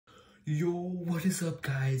Yo, what is up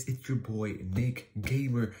guys? It's your boy Nick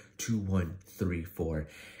Gamer 2134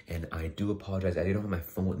 and I do apologize. I didn't have my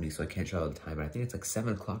phone with me so I can't show out the time, but I think it's like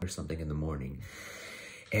 7 o'clock or something in the morning.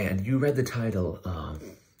 And you read the title,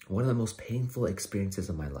 one of the most painful experiences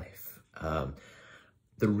of my life.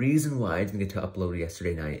 The reason why I didn't get to upload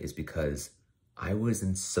yesterday night is because I was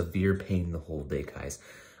in severe pain the whole day, guys.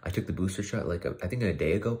 I took the booster shot like I think a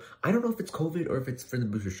day ago. I don't know if it's COVID or if it's for the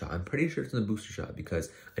booster shot. I'm pretty sure it's the booster shot because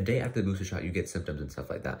a day after the booster shot, you get symptoms and stuff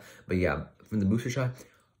like that. But yeah, from the booster shot,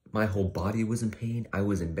 my whole body was in pain. I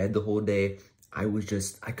was in bed the whole day. I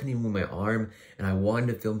couldn't even move my arm, and I wanted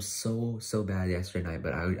to film so bad yesterday night,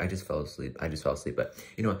 but I just fell asleep. But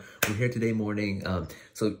you know, we're here today morning.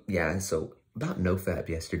 So about NoFAP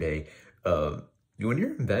yesterday, when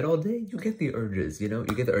you're in bed all day, you get the urges, you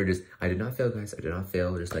get the urges. I did not fail, guys. I did not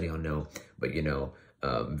fail, just letting y'all know. But,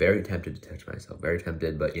 very tempted to touch myself. Very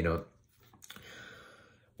tempted, but,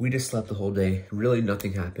 we just slept the whole day. Really,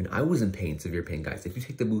 nothing happened. I was in pain, severe pain, guys. If you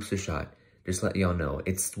take the booster shot, just let y'all know,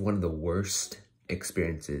 it's one of the worst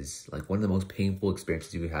experiences, like one of the most painful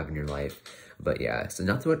experiences you could have in your life. But yeah, so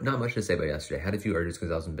not much to say about yesterday. I had a few urges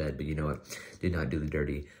because I was in bed, but you know what? Did not do the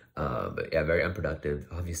dirty. But yeah, very unproductive,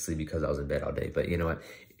 obviously, because I was in bed all day. But you know what?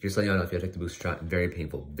 Just letting y'all know, if you take the booster shot, very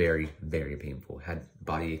painful, very painful. Had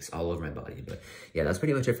body aches all over my body. But yeah, that's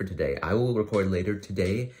pretty much it for today. I will record later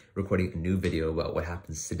today, recording a new video about what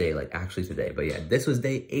happens today, like actually today. But yeah, this was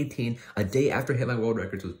day 18, a day after I hit my world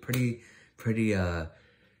records. Was pretty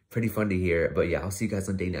fun to hear. But yeah, I'll see you guys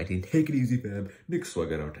on day 19. Take it easy, fam.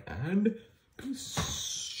 NICKSWAGGER out and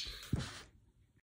peace.